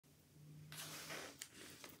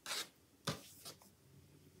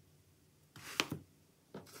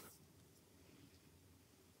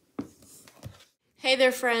Hey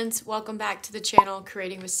there friends, welcome back to the channel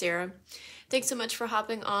Creating with Sarah. Thanks so much for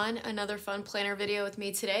hopping on another fun planner video with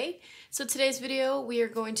me today. So today's video we are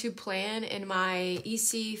going to plan in my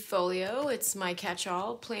EC Folio. It's my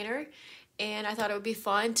catch-all planner and I thought it would be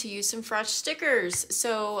fun to use some fresh stickers.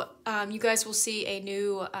 So you guys will see a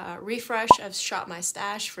new refresh. I've shot my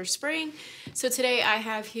stash for spring. So today I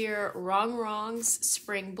have here Wrong Wrongs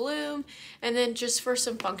Spring Bloom, and then just for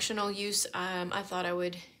some functional use I thought I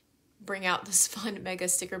would bring out this fun mega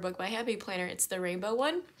sticker book by Happy Planner. It's the rainbow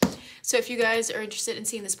one. So if you guys are interested in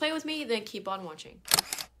seeing this play with me, then keep on watching.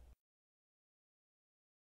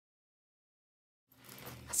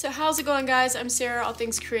 So how's it going, guys? I'm Sarah, all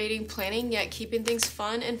things creating, planning, yet keeping things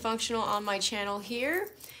fun and functional on my channel here.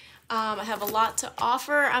 I have a lot to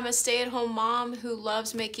offer. I'm a stay-at-home mom who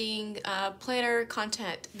loves making planner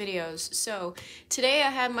content videos. So today I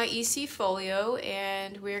have my EC Folio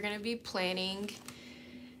and we're gonna be planning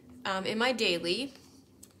in my daily,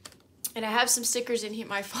 and I have some stickers in here,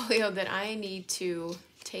 my folio, that I need to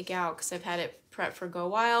take out because I've had it prepped for Go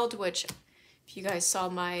Wild, which if you guys saw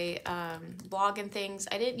my blog and things,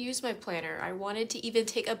 I didn't use my planner. I wanted to even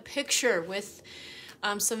take a picture with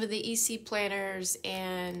some of the EC planners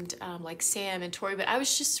and like Sam and Tori, but I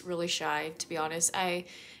was just really shy, to be honest. I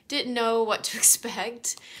didn't know what to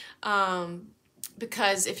expect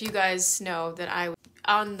because if you guys know that I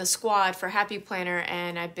on the squad for Happy Planner,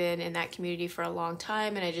 and I've been in that community for a long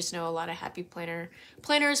time, and I just know a lot of Happy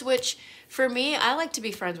planners, which for me, I like to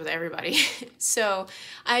be friends with everybody. So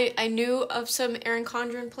I knew of some Erin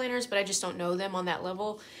Condren planners, but I just don't know them on that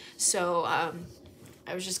level. So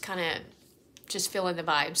I was just kind of just feeling the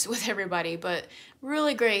vibes with everybody, but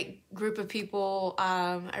really great group of people.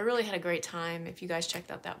 I really had a great time if you guys checked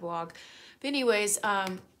out that vlog. But anyways,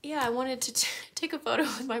 yeah, I wanted to take a photo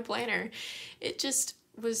with my planner. It just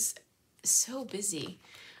was so busy.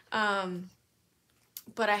 But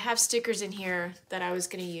I have stickers in here that I was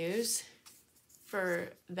going to use for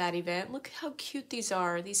that event. Look how cute these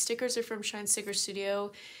are. These stickers are from Shine Sticker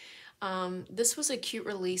Studio. This was a cute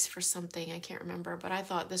release for something, I can't remember, but I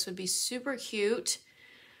thought this would be super cute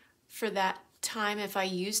for that time if I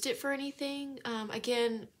used it for anything.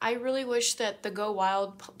 Again, I really wish that the Go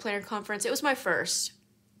Wild Planner Conference, it was my first,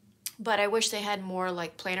 but I wish they had more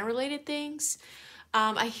like planner related things.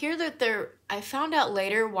 I hear that I found out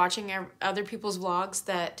later watching other people's vlogs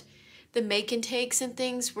that the make and takes and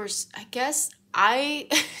things were, I guess I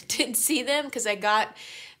didn't see them because I got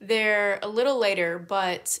there a little later,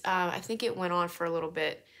 but I think it went on for a little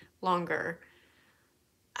bit longer.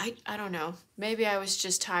 I don't know. Maybe I was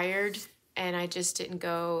just tired and I just didn't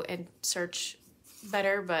go and search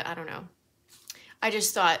better, but I don't know. I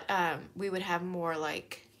just thought we would have more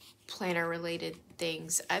like planner related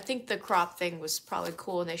things. I think the crop thing was probably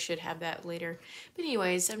cool and they should have that later. But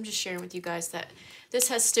anyways, I'm just sharing with you guys that this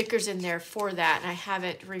has stickers in there for that, and I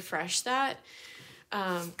haven't refreshed that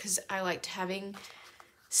because I liked having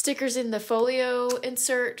stickers in the folio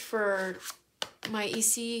insert for my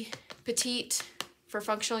EC Petite for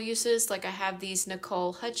functional uses. Like I have these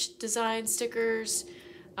Nicole Hutch design stickers,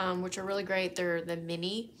 which are really great. They're the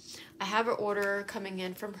mini. I have an order coming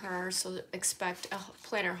in from her, so expect a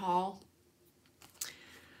planner haul.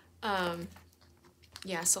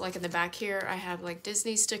 Yeah, so like in the back here, I have like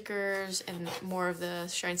Disney stickers and more of the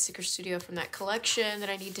Shine Sticker Studio from that collection that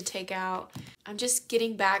I need to take out. I'm just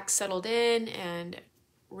getting back settled in and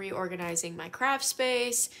reorganizing my craft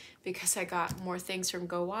space because I got more things from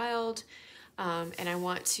Go Wild. And I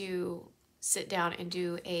want to sit down and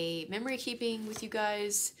do a memory keeping with you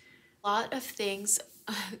guys. A lot of things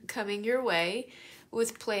coming your way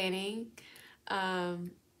with planning.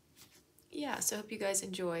 Yeah, so I hope you guys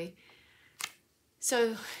enjoy.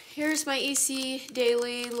 So here's my EC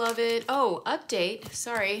daily, love it. Oh, update,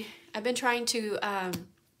 sorry. I've been trying to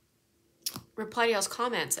reply to y'all's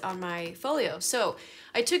comments on my folio. So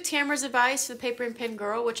I took Tamara's advice, the paper and pen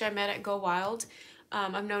girl, which I met at Go Wild.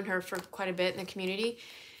 I've known her for quite a bit in the community.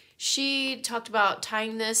 She talked about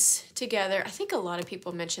tying this together. I think a lot of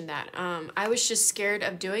people mentioned that. I was just scared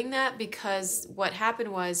of doing that because what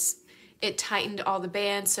happened was it tightened all the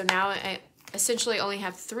bands. So now I essentially only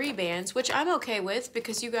have 3 bands, which I'm okay with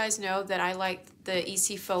because you guys know that I like the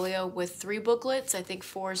EC Folio with 3 booklets. I think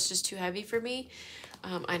 4 is just too heavy for me.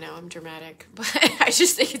 I know I'm dramatic, but I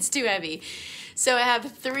just think it's too heavy. So I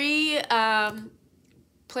have 3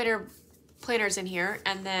 planners in here,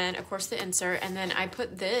 and then of course the insert, and then I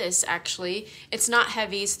put this, actually it's not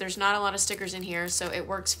heavy, so there's not a lot of stickers in here, so it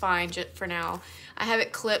works fine for now. I have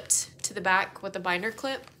it clipped to the back with a binder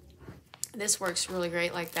clip. This works really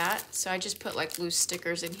great like that, so I just put like loose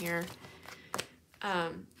stickers in here.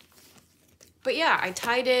 But yeah, I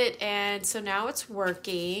tied it, and so now it's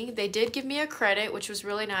working. They did give me a credit, which was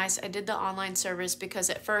really nice. I did the online service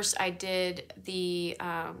because at first I did the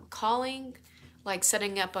calling, like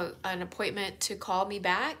setting up an appointment to call me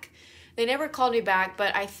back. They never called me back,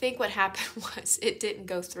 but I think what happened was it didn't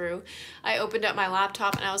go through. I opened up my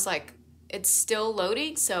laptop and I was like, it's still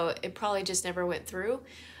loading, so it probably just never went through,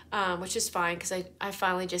 which is fine because I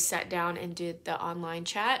finally just sat down and did the online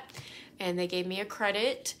chat, and they gave me a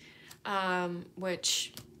credit,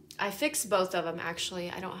 which I fixed both of them actually.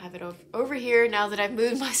 I don't have it over here now that I've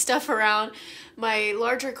moved my stuff around. My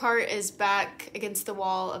larger cart is back against the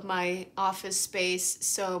wall of my office space,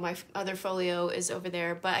 so my other folio is over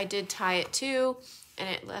there, but I did tie it too, and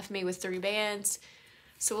it left me with 3 bands.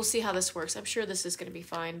 So we'll see how this works. I'm sure this is going to be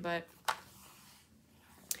fine, but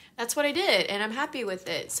that's what I did, and I'm happy with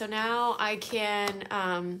it. So now I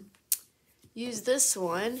can use this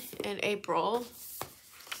one in April.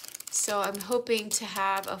 So I'm hoping to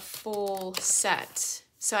have a full set.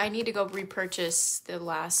 So I need to go repurchase the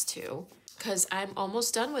last 2 because I'm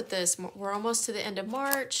almost done with this. We're almost to the end of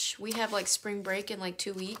March. We have like spring break in like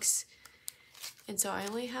 2 weeks. And so I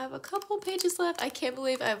only have a couple pages left. I can't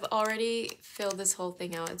believe I've already filled this whole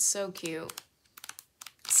thing out. It's so cute.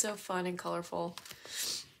 It's so fun and colorful.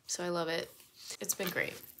 So I love it. It's been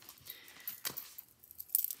great.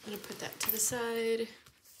 I'm gonna put that to the side.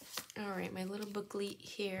 All right, my little booklet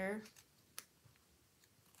here.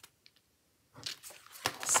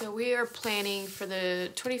 So we are planning for the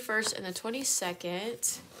 21st and the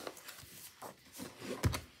 22nd.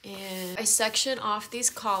 And I section off these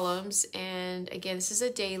columns, and again, this is a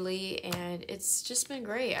daily, and it's just been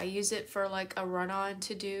great. I use it for like a run-on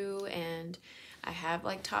to do, and I have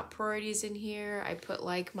like top priorities in here. I put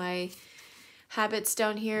like my habits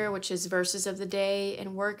down here, which is verses of the day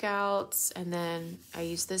and workouts, and then I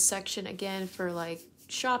use this section again for like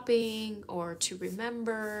shopping or to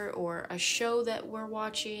remember or a show that we're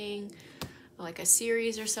watching, like a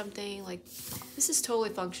series or something. Like, this is totally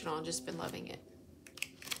functional. I've just been loving it.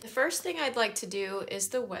 The first thing I'd like to do is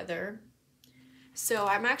the weather. So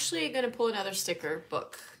I'm actually going to pull another sticker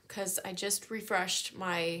book because I just refreshed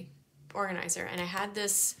my organizer, and I had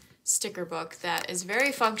this sticker book that is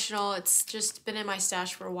very functional. It's just been in my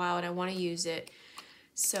stash for a while and I want to use it.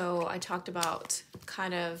 So I talked about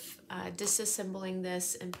kind of disassembling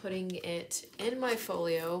this and putting it in my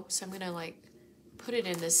folio. So I'm going to like put it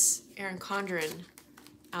in this Erin Condren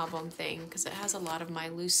album thing because it has a lot of my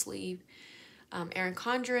loose leaf Erin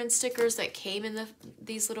Condren stickers that came in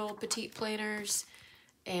these little Petite planners,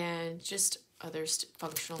 and just other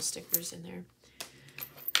functional stickers in there.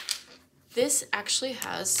 This actually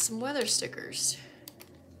has some weather stickers.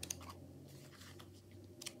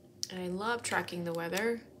 And I love tracking the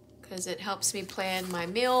weather because it helps me plan my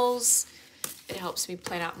meals. It helps me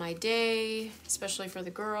plan out my day, especially for the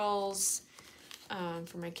girls,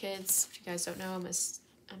 for my kids. If you guys don't know,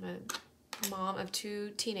 I'm a mom of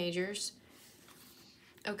 2 teenagers.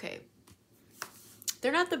 Okay.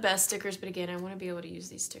 They're not the best stickers, but again, I want to be able to use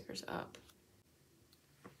these stickers up.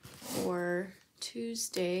 For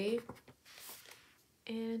Tuesday.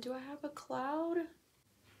 And do I have a cloud?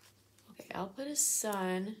 Okay, I'll put a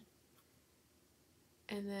sun.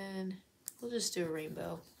 And then we'll just do a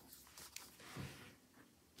rainbow.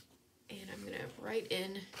 And I'm going to write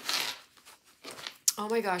in. Oh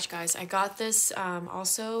my gosh, guys. I got this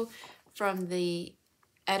also from the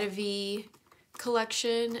Edivi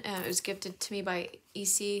collection. It was gifted to me by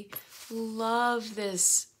EC. Love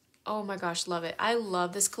this. Oh my gosh, love it. I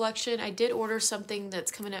love this collection. I did order something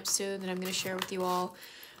that's coming up soon that I'm going to share with you all.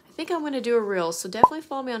 I think I'm going to do a reel, so definitely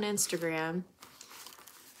follow me on Instagram.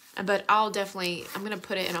 But I'm going to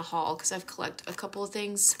put it in a haul because I've collected a couple of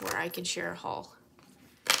things where I can share a haul.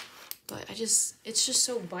 But it's just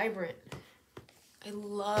so vibrant. I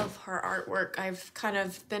love her artwork. I've kind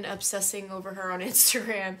of been obsessing over her on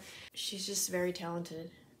Instagram. She's just very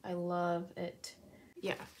talented. I love it.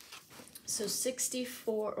 Yeah. So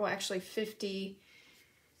 64, well actually 50.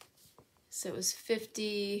 So it was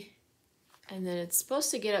 50, and then it's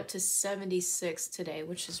supposed to get up to 76 today,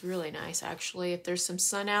 which is really nice actually. If there's some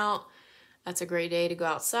sun out, that's a great day to go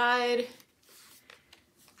outside.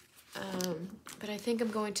 But I think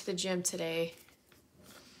I'm going to the gym today.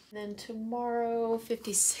 And then tomorrow,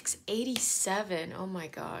 56, 87. Oh my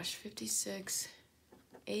gosh, 56,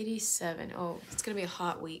 87. Oh, it's gonna be a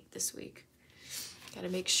hot week this week. Gotta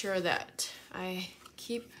make sure that I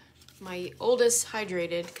keep my oldest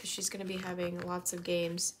hydrated because she's gonna be having lots of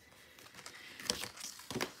games.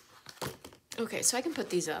 Okay, so I can put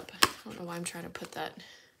these up. I don't know why I'm trying to put that.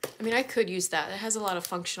 I mean, I could use that. It has a lot of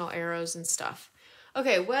functional arrows and stuff.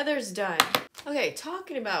 Okay, weather's done. Okay,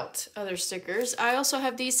 talking about other stickers, I also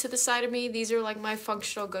have these to the side of me. These are like my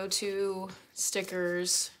functional go-to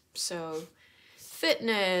stickers. So,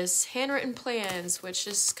 fitness, handwritten plans, which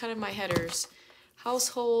is kind of my headers,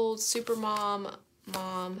 household, supermom,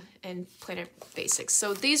 mom, and planet basics.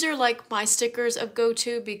 So these are like my stickers of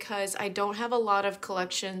go-to because I don't have a lot of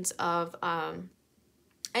collections of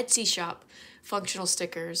Etsy shop functional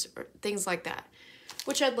stickers or things like that,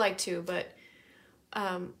 which I'd like to, but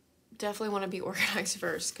definitely want to be organized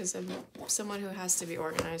first because I'm someone who has to be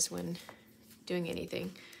organized when doing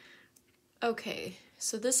anything. Okay,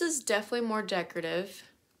 so this is definitely more decorative.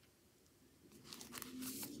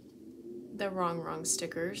 The wrong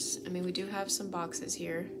stickers. I mean, we do have some boxes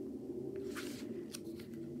here.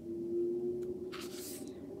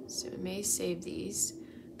 So I may save these,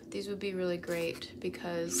 but these would be really great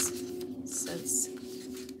because since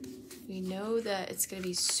we know that it's going to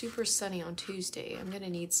be super sunny on Tuesday, I'm going to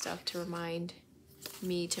need stuff to remind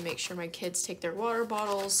me to make sure my kids take their water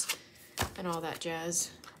bottles and all that jazz.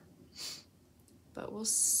 But we'll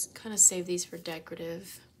kind of save these for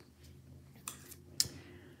decorative.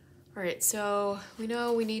 All right, so we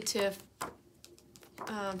know we need to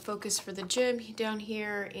focus for the gym down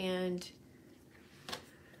here and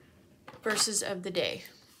verses of the day.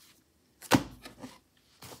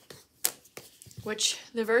 Which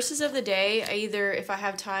the verses of the day, if I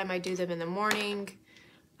have time, I do them in the morning.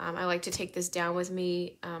 I like to take this down with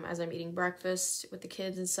me as I'm eating breakfast with the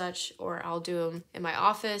kids and such, or I'll do them in my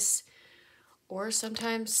office, or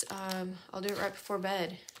sometimes I'll do it right before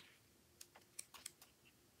bed.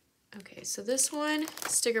 Okay, so this one,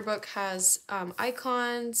 sticker book, has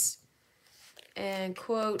icons and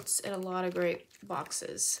quotes and a lot of great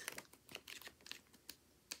boxes.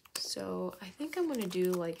 So I think I'm gonna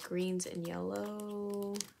do like greens and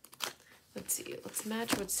yellow. Let's see, let's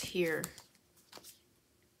match what's here.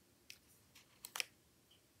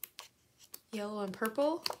 Yellow and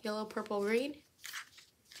purple, yellow, purple, green.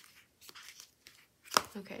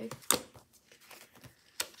 Okay.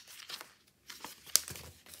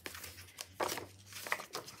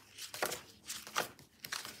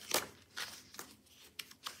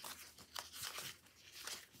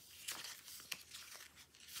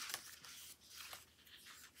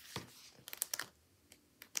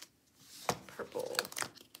 Purple.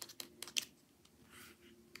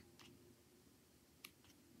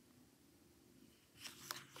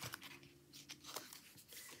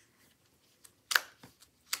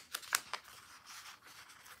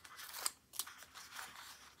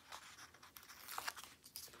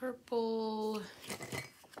 Purple.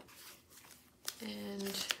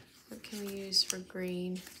 And what can we use for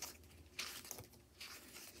green?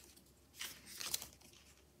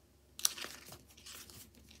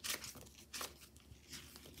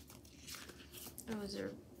 Oh, is there,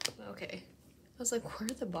 okay. I was like, where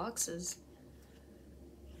are the boxes?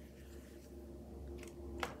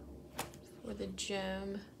 For the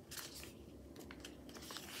gym,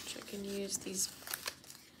 which I can use these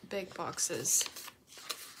big boxes.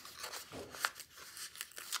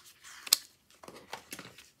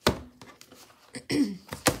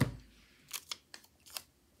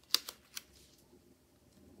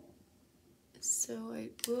 So I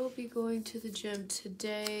will be going to the gym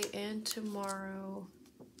today and tomorrow.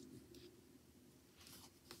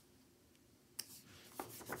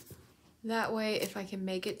 That way, if I can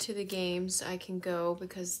make it to the games, I can go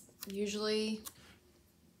because usually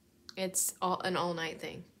it's an all-night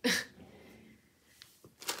thing.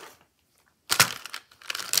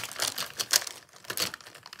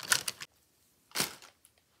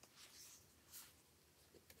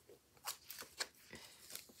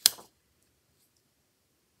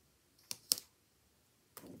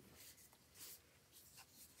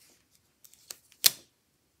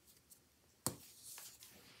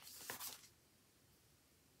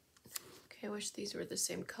 I wish these were the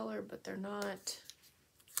same color, but they're not.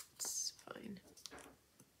 It's fine.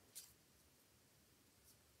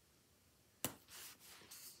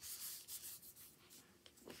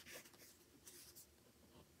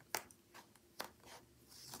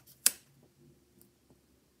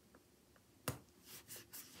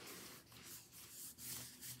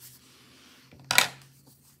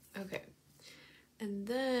 Okay. And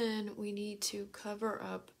then we need to cover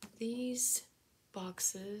up these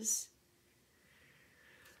boxes.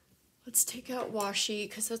 Let's take out washi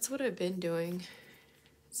because that's what I've been doing.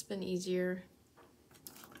 It's been easier.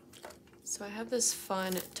 So I have this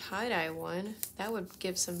fun tie-dye one. That would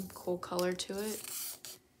give some cool color to it.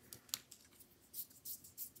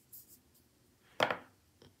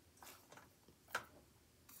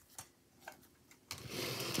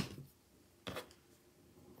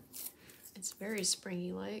 very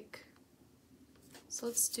springy like. So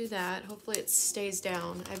let's do that. Hopefully it stays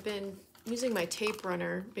down. I've been using my tape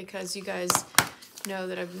runner because you guys know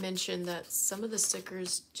that I've mentioned that some of the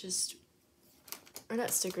stickers just, or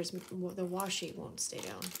not stickers, the washi won't stay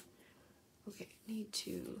down. Okay, need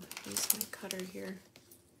to use my cutter here.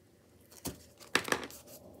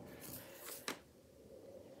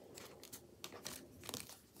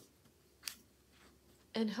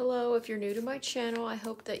 And hello, if you're new to my channel, I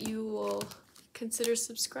hope that you will consider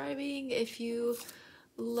subscribing if you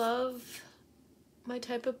love my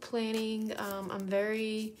type of planning. I'm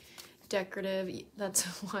very decorative. That's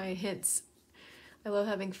why hence I love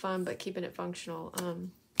having fun but keeping it functional.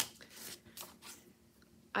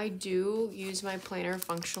 I do use my planner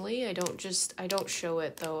functionally. I don't show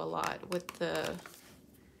it though a lot with the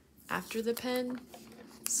after the pen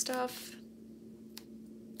stuff.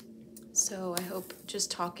 So I hope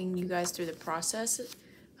just talking you guys through the process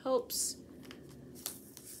helps.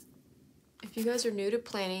 If you guys are new to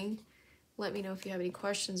planning, let me know if you have any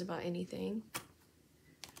questions about anything.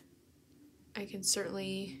 I can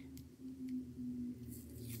certainly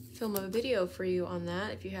film a video for you on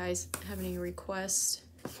that if you guys have any requests.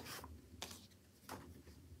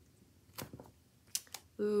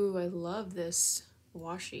 Ooh, I love this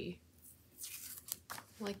washi. I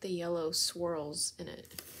like the yellow swirls in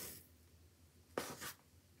it.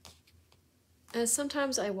 And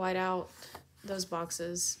sometimes I white out those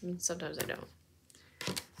boxes, and sometimes I don't.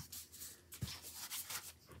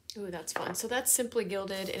 Ooh, that's fun. So that's Simply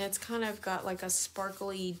Gilded, and it's kind of got like a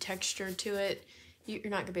sparkly texture to it. You're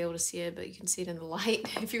not gonna be able to see it, but you can see it in the light.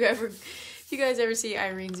 If you guys ever see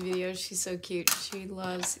Irene's videos, she's so cute. She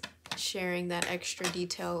loves sharing that extra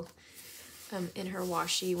detail in her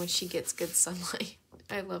washi when she gets good sunlight.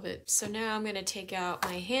 I love it. So now I'm gonna take out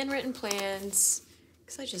my handwritten plans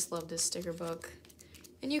because I just love this sticker book.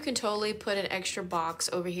 And you can totally put an extra box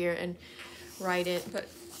over here and write it, but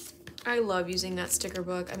I love using that sticker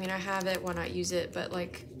book. I mean, I have it when I use it, but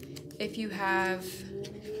like if you have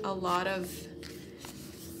a lot of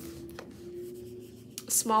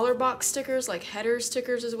smaller box stickers, like header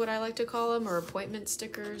stickers is what I like to call them, or appointment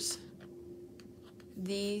stickers,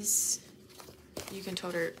 these, you can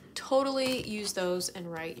totally use those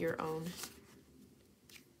and write your own.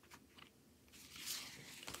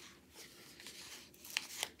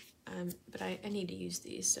 But I need to use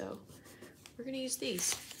these, so we're gonna use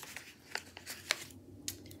these.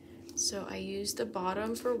 So I use the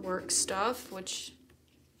bottom for work stuff, which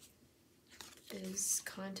is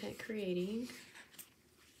content creating.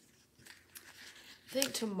 I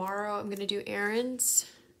think tomorrow I'm gonna do errands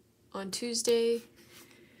on Tuesday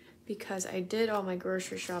because I did all my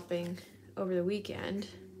grocery shopping over the weekend.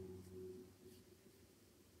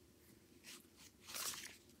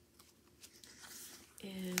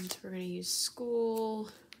 And we're gonna use school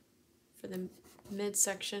for the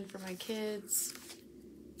midsection for my kids.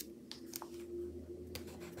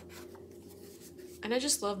 And I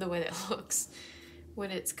just love the way that looks. When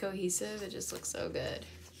it's cohesive, it just looks so good.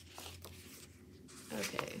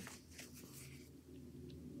 Okay.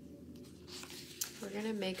 We're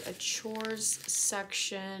gonna make a chores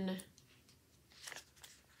section.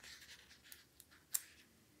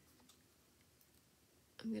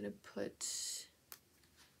 I'm gonna put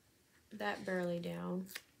that barely down.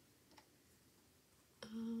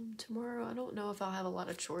 Tomorrow, I don't know if I'll have a lot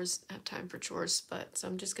of chores, have time for chores, but so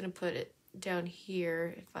I'm just gonna put it down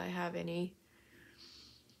here if I have any,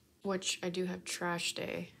 which I do have trash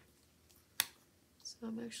day. So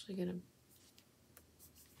I'm actually gonna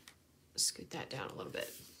scoot that down a little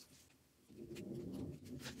bit.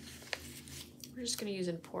 We're just gonna use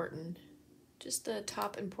important, just the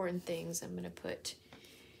top important things I'm gonna put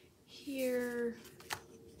here.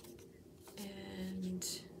 And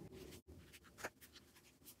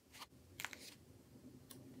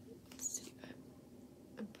let's see,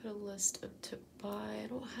 I put a list of to buy. I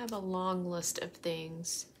don't have a long list of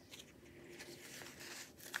things.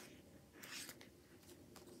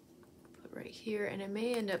 Put right here, and I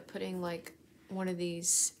may end up putting like one of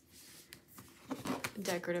these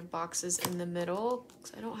decorative boxes in the middle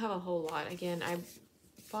because I don't have a whole lot. Again, I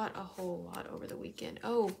bought a whole lot over the weekend.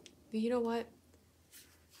 Oh, you know what?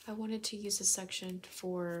 I wanted to use a section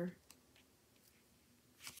for,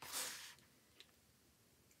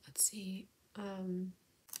 let's see, I'm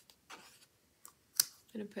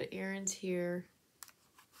gonna put errands here.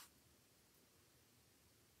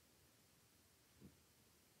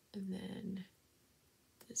 And then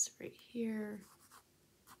this right here.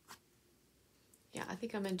 Yeah, I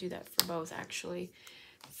think I'm gonna do that for both actually.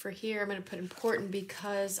 For here, I'm gonna put important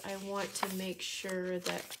because I want to make sure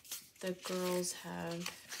that the girls have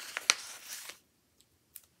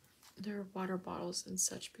their water bottles and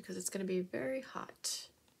such because it's going to be very hot.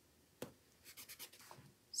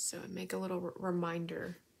 So I make a little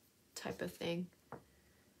reminder type of thing.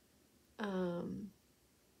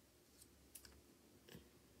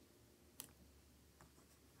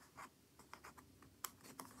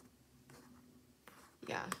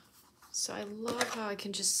 Yeah, so I love how I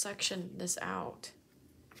can just section this out.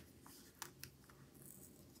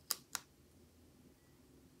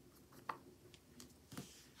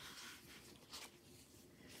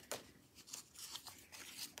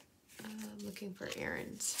 I'm looking for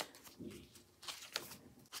Erin's.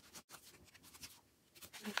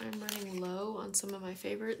 I'm running low on some of my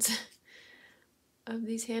favorites of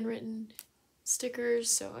these handwritten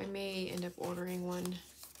stickers, so I may end up ordering one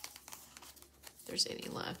if there's any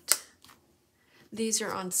left. These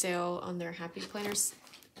are on sale on their Happy Planners,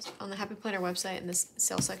 on the Happy Planner website in this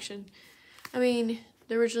sale section. I mean,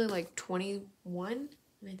 they're originally like 21, and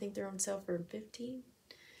I think they're on sale for 15.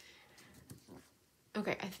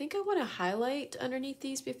 Okay, I think I want to highlight underneath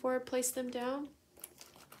these before I place them down.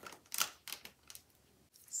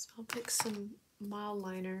 So I'll pick some mild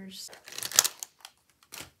liners.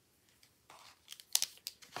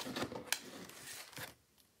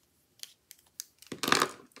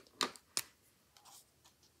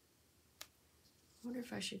 I wonder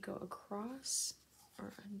if I should go across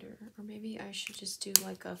or under, or maybe I should just do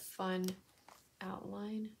like a fun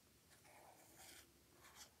outline.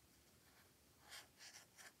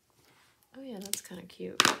 Oh yeah, that's kind of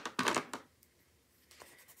cute.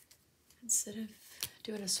 Instead of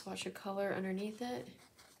doing a swatch of color underneath it,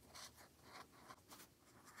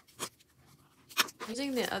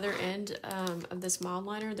 using the other end of this mild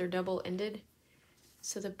liner, they're double-ended,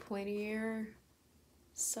 so the pointier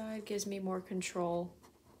side gives me more control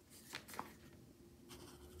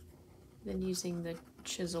than using the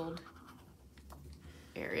chiseled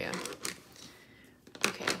area.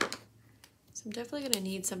 Okay, so I'm definitely going to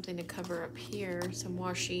need something to cover up here, some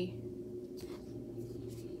washi.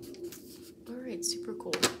 Alright, super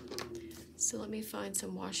cool. So let me find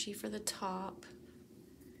some washi for the top.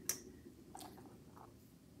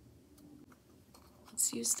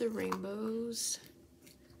 Let's use the rainbows.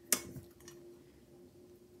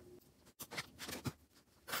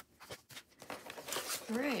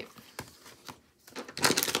 Alright.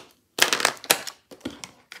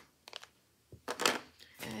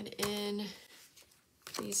 Add in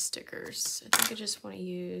these stickers. I think I just want to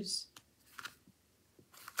use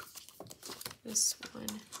this one.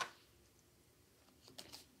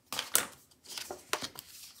 Let's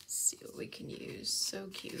see what we can use. So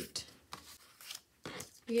cute.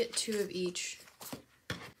 We get 2 of each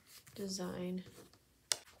design.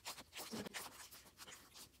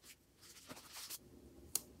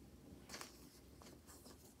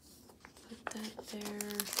 Put that there.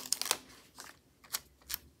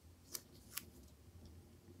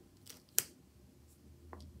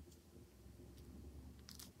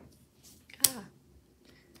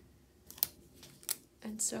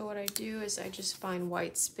 And so what I do is I just find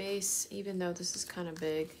white space, even though this is kind of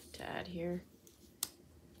big to add here.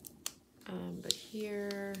 But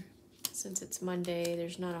here, since it's Monday,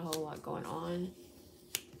 there's not a whole lot going on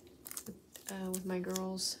with my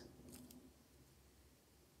girls.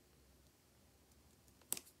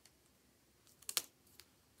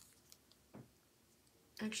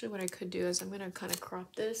 Actually, what I could do is I'm going to kind of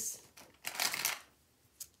crop this.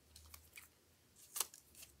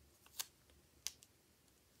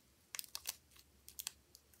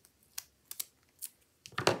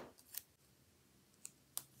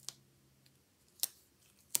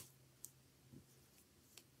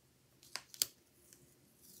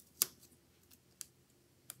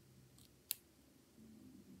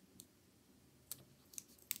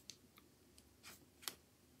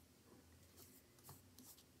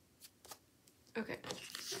 Okay,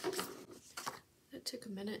 that took a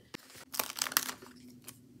minute.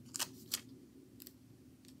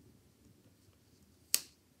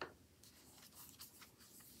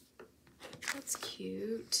 That's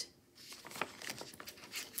cute.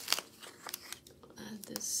 I'll add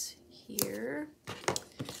this here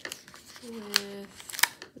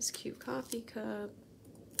with this cute coffee cup.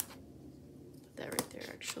 Put that right there,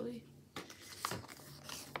 actually.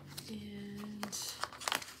 And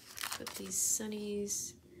put these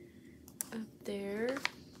sunnies up there.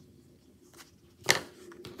 I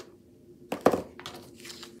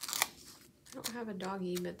don't have a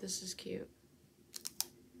doggy, but this is cute.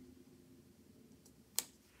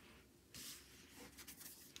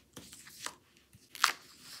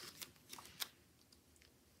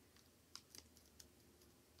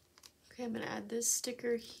 Okay, I'm gonna add this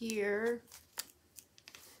sticker here.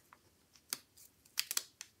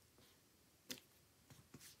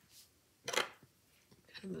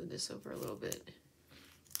 this over a little bit.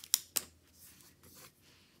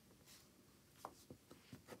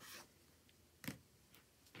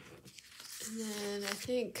 And then I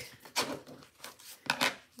think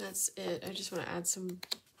that's it. I just want to add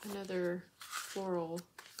another floral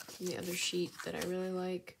from the other sheet that I really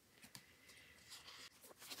like.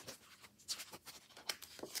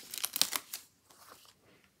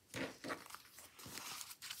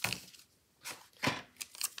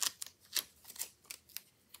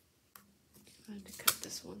 I had to cut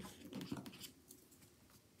this one.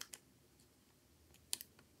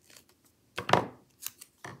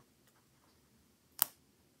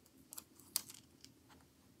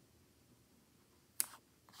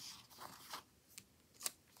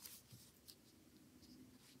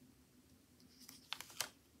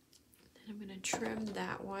 I'm going to trim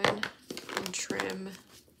that one and trim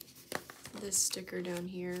this sticker down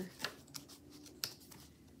here.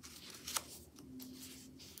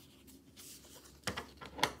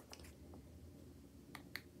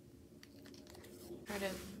 Try to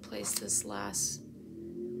place this last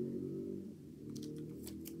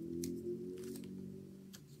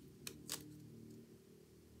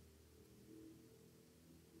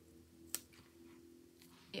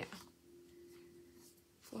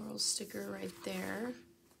floral sticker right there.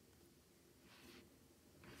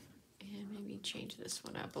 And maybe change this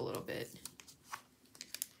one up a little bit.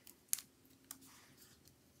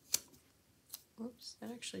 Whoops,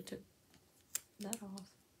 that actually took that off.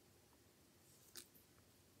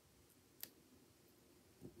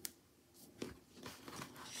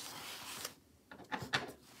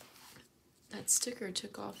 That sticker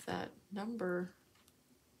took off that number.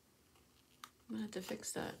 I'm gonna have to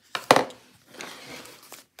fix that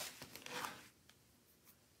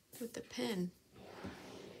with the pen.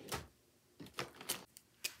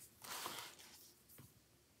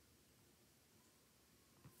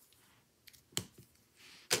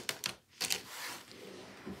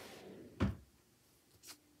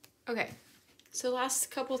 Okay, so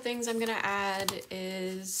last couple things I'm gonna add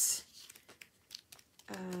is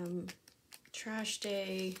trash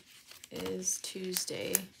day is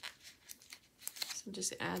Tuesday. So I'm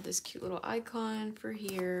just gonna add this cute little icon for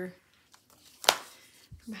here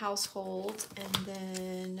from household, and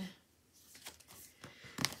then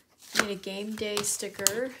I need a game day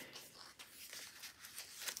sticker.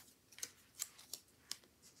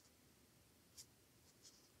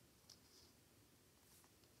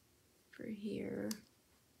 For here.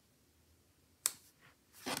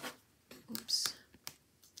 Oops.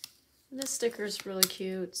 And this sticker is really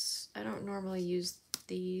cute. I don't normally use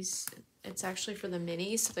these. It's actually for the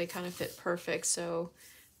minis, so they kind of fit perfect. So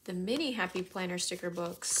the mini Happy Planner sticker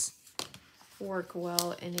books work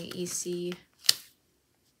well in a EC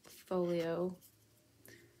folio.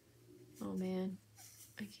 Oh man,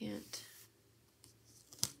 I can't.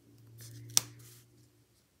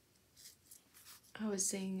 I was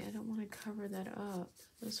saying I don't want to cover that up.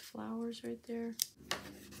 Those flowers right there.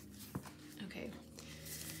 Okay.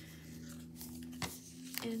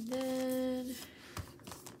 And then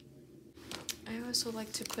I also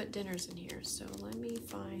like to put dinners in here, so let me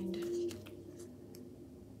find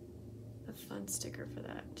a fun sticker for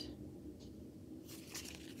that.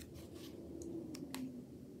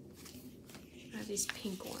 I have these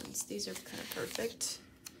pink ones. These are kind of perfect.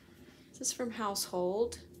 This is from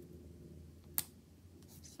Household.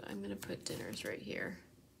 So I'm gonna put dinners right here.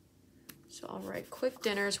 So I'll write quick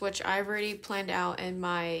dinners, which I've already planned out in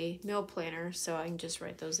my meal planner, so I can just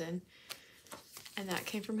write those in. And that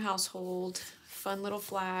came from Household. Fun little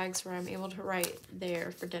flags where I'm able to write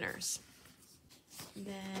there for dinners.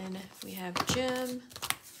 Then we have gym,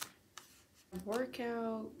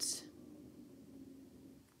 workout.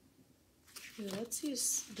 Ooh, let's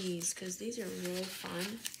use these because these are really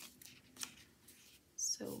fun.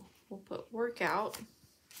 So we'll put workout.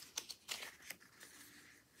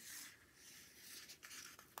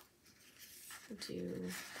 We'll do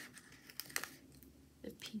the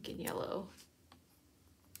pink and yellow.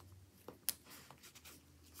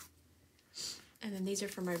 And then these are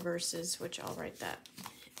for my verses, which I'll write that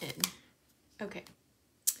in. Okay.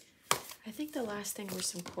 I think the last thing were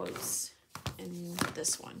some quotes in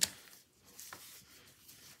this one.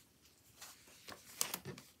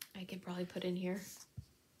 I could probably put in here.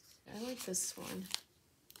 I like this one.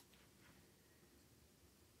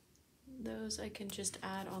 Those I can just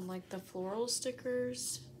add on like the floral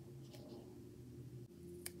stickers.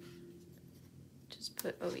 Just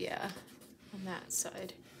put, oh yeah, on that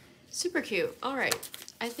side. Super cute. All right,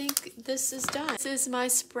 I think this is done. This is my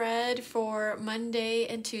spread for Monday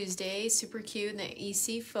and Tuesday. Super cute in the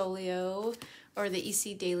EC Folio, or the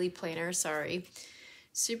EC Daily Planner, sorry.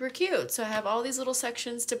 Super cute. So I have all these little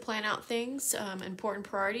sections to plan out things, important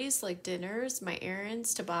priorities like dinners, my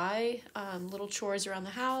errands to buy, little chores around the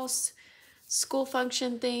house, school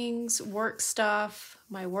function things, work stuff,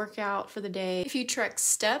 my workout for the day. If you track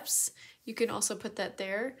steps, you can also put that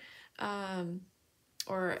there,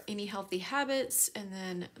 or any healthy habits. And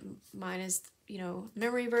then mine is, you know,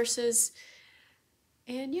 memory verses.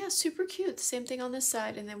 And yeah, super cute. Same thing on this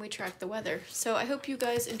side, and then we track the weather. So I hope you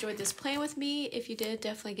guys enjoyed this plan with me. If you did,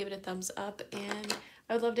 definitely give it a thumbs up, and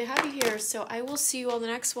I would love to have you here. So I will see you on the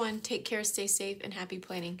next one. Take care, stay safe, and happy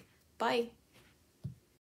planning. Bye.